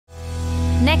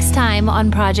Next time on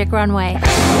Project Runway.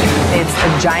 It's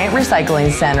a giant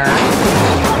recycling center.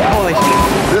 Holy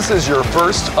shit. This is your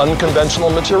first unconventional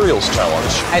materials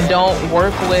challenge. I don't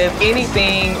work with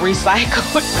anything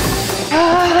recycled.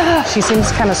 She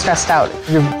seems kind of stressed out.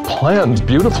 You've planned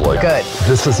beautifully. Good.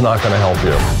 This is not going to help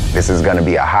you. This is going to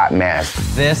be a hot mess.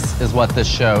 This is what this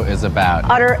show is about.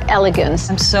 Utter elegance.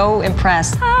 I'm so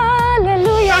impressed.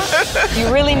 Hallelujah.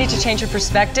 You really need to change your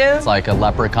perspective. It's like a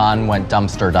leprechaun went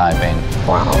dumpster diving.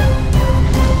 Wow.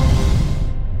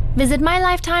 Visit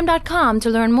mylifetime.com to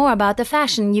learn more about the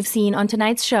fashion you've seen on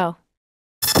tonight's show.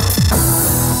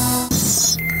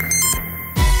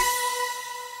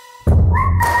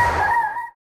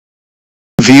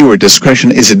 Viewer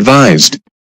discretion is advised.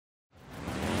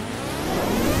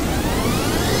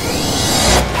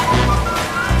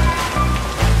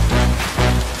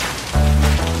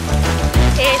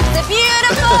 It's a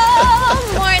beautiful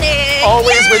morning.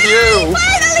 Always with you.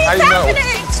 Finally, I it's know.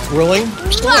 happening. It's thrilling.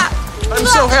 Mwah. I'm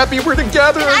so happy we're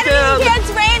together I don't even again. care,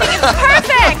 it's raining. It's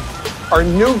perfect. Our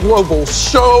new global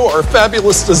show, our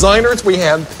fabulous designers we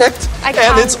handpicked, I and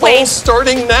can't it's all wait.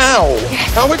 starting now.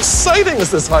 How exciting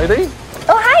is this, Heidi?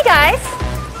 Oh, hi, guys.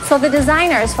 So the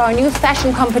designers for our new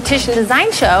fashion competition design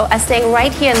show are staying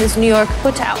right here in this New York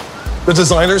hotel. The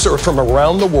designers are from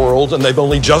around the world and they've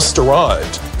only just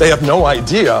arrived. They have no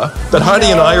idea that Heidi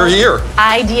and I are here.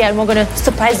 Idea, and we're going to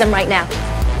surprise them right now.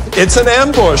 It's an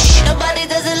ambush. Nobody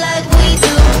does it like we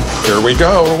do. Here we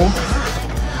go.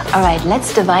 All right,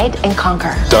 let's divide and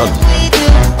conquer. Done. We do.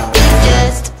 It's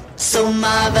just so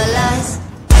marvelous.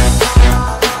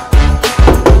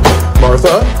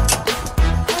 Martha?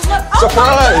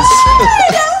 Surprise!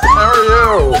 How are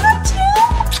you?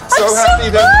 So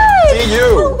happy to see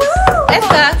you.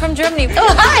 Esther from Germany. Oh,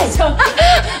 hi.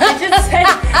 I just said,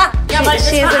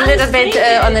 she's a little bit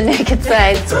on the naked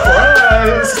side.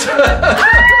 Surprise!